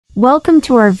Welcome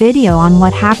to our video on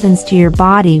what happens to your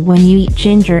body when you eat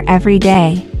ginger every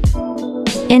day.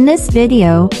 In this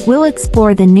video, we'll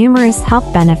explore the numerous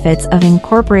health benefits of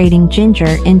incorporating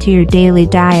ginger into your daily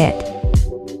diet.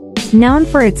 Known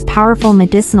for its powerful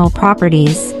medicinal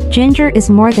properties, ginger is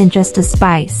more than just a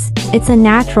spice. It's a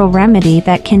natural remedy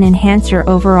that can enhance your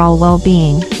overall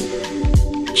well-being.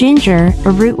 Ginger,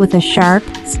 a root with a sharp,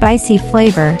 spicy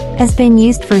flavor, has been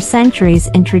used for centuries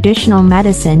in traditional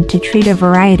medicine to treat a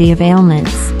variety of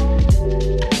ailments.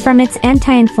 From its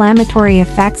anti-inflammatory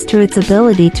effects to its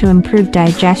ability to improve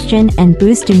digestion and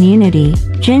boost immunity,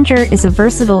 ginger is a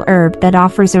versatile herb that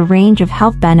offers a range of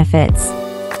health benefits.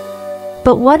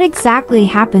 But what exactly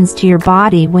happens to your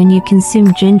body when you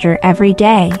consume ginger every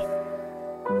day?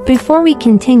 Before we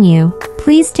continue,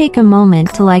 please take a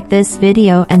moment to like this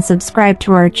video and subscribe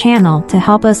to our channel to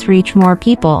help us reach more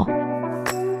people.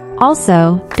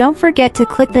 Also, don't forget to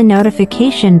click the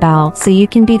notification bell so you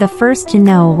can be the first to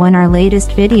know when our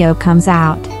latest video comes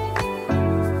out.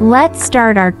 Let's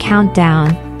start our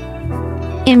countdown.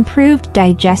 Improved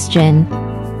digestion.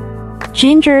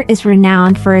 Ginger is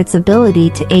renowned for its ability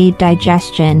to aid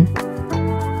digestion.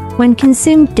 When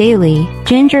consumed daily,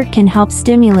 ginger can help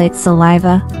stimulate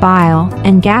saliva, bile,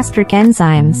 and gastric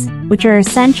enzymes, which are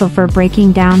essential for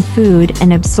breaking down food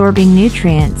and absorbing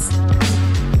nutrients.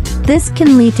 This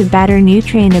can lead to better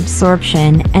nutrient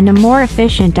absorption and a more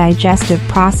efficient digestive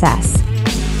process.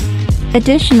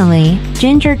 Additionally,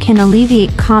 ginger can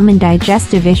alleviate common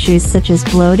digestive issues such as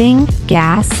bloating,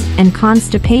 gas, and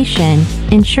constipation,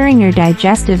 ensuring your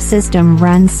digestive system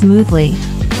runs smoothly.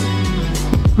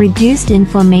 Reduced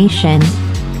inflammation.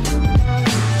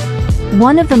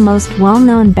 One of the most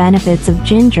well-known benefits of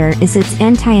ginger is its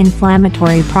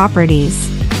anti-inflammatory properties.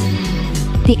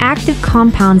 The active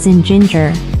compounds in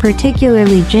ginger,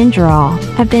 particularly gingerol,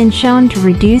 have been shown to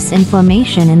reduce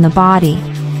inflammation in the body.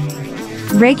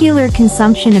 Regular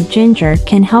consumption of ginger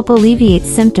can help alleviate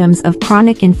symptoms of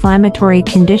chronic inflammatory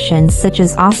conditions such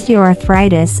as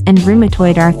osteoarthritis and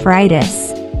rheumatoid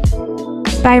arthritis.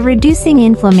 By reducing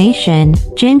inflammation,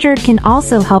 ginger can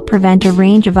also help prevent a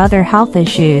range of other health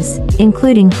issues,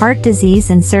 including heart disease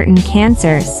and certain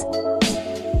cancers.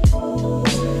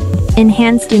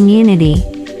 Enhanced immunity.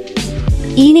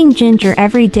 Eating ginger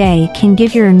every day can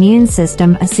give your immune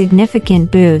system a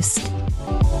significant boost.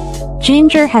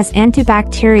 Ginger has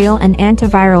antibacterial and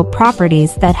antiviral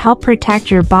properties that help protect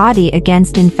your body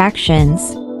against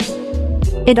infections.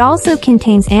 It also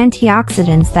contains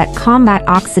antioxidants that combat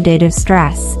oxidative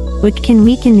stress, which can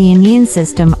weaken the immune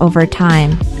system over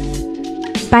time.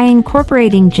 By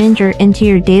incorporating ginger into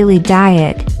your daily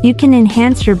diet, you can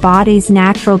enhance your body's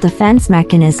natural defense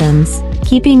mechanisms,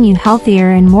 keeping you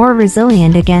healthier and more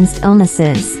resilient against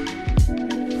illnesses.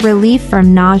 Relief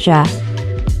from nausea.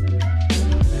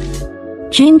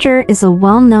 Ginger is a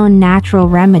well-known natural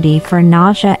remedy for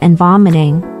nausea and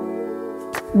vomiting.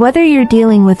 Whether you're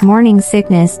dealing with morning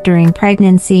sickness during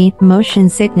pregnancy, motion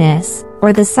sickness,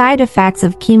 or the side effects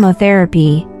of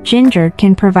chemotherapy, ginger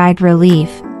can provide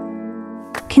relief.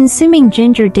 Consuming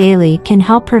ginger daily can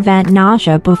help prevent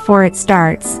nausea before it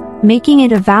starts, making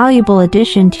it a valuable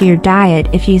addition to your diet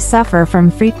if you suffer from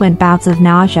frequent bouts of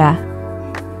nausea.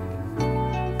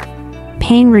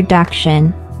 Pain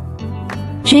reduction.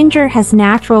 Ginger has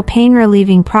natural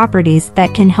pain-relieving properties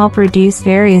that can help reduce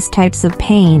various types of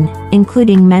pain,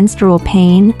 including menstrual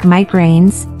pain,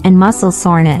 migraines, and muscle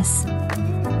soreness.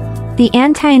 The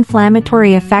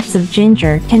anti-inflammatory effects of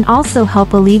ginger can also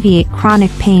help alleviate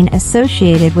chronic pain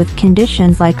associated with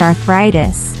conditions like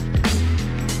arthritis.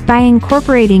 By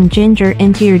incorporating ginger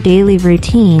into your daily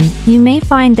routine, you may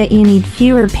find that you need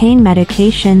fewer pain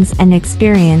medications and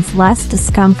experience less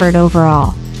discomfort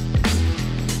overall.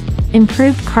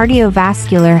 Improved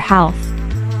cardiovascular health.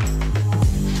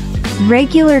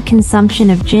 Regular consumption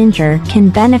of ginger can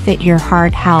benefit your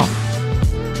heart health.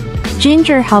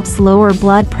 Ginger helps lower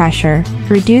blood pressure,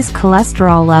 reduce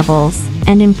cholesterol levels,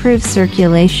 and improve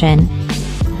circulation.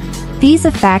 These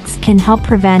effects can help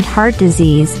prevent heart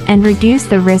disease and reduce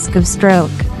the risk of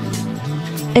stroke.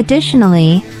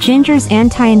 Additionally, ginger's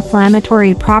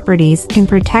anti-inflammatory properties can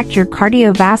protect your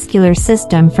cardiovascular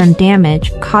system from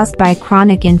damage caused by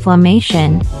chronic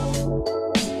inflammation.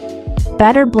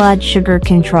 Better blood sugar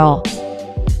control.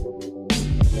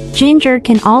 Ginger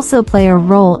can also play a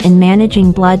role in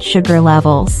managing blood sugar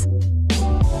levels.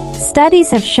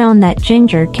 Studies have shown that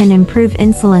ginger can improve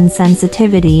insulin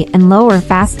sensitivity and lower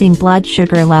fasting blood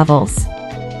sugar levels.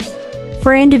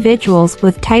 For individuals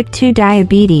with type 2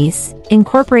 diabetes,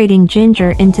 incorporating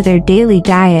ginger into their daily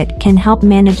diet can help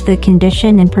manage the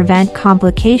condition and prevent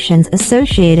complications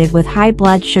associated with high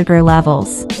blood sugar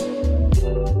levels.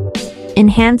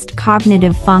 enhanced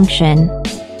cognitive function.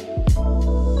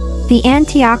 The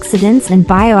antioxidants and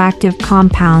bioactive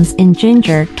compounds in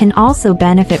ginger can also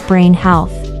benefit brain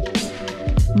health.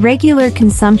 Regular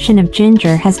consumption of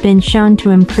ginger has been shown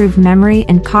to improve memory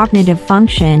and cognitive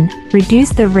function, reduce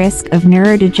the risk of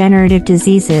neurodegenerative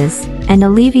diseases, and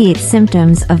alleviate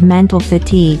symptoms of mental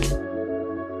fatigue.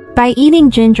 By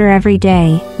eating ginger every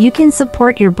day, you can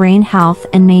support your brain health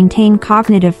and maintain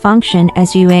cognitive function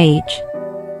as you age.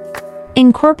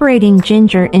 Incorporating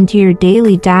ginger into your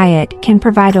daily diet can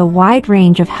provide a wide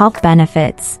range of health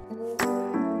benefits.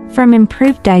 From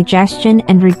improved digestion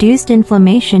and reduced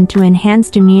inflammation to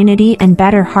enhanced immunity and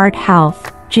better heart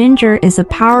health, ginger is a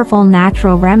powerful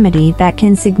natural remedy that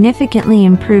can significantly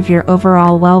improve your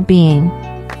overall well-being.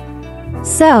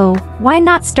 So, why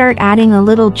not start adding a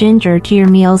little ginger to your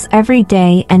meals every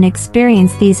day and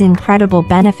experience these incredible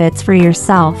benefits for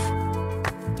yourself?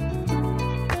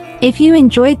 If you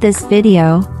enjoyed this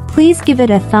video, please give it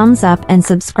a thumbs up and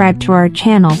subscribe to our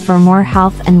channel for more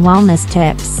health and wellness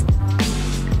tips.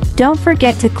 Don't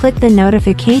forget to click the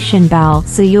notification bell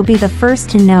so you'll be the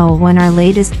first to know when our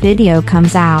latest video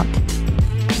comes out.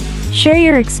 Share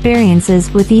your experiences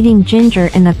with eating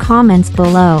ginger in the comments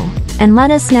below, and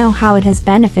let us know how it has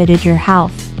benefited your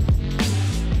health.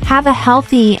 Have a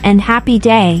healthy and happy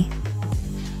day.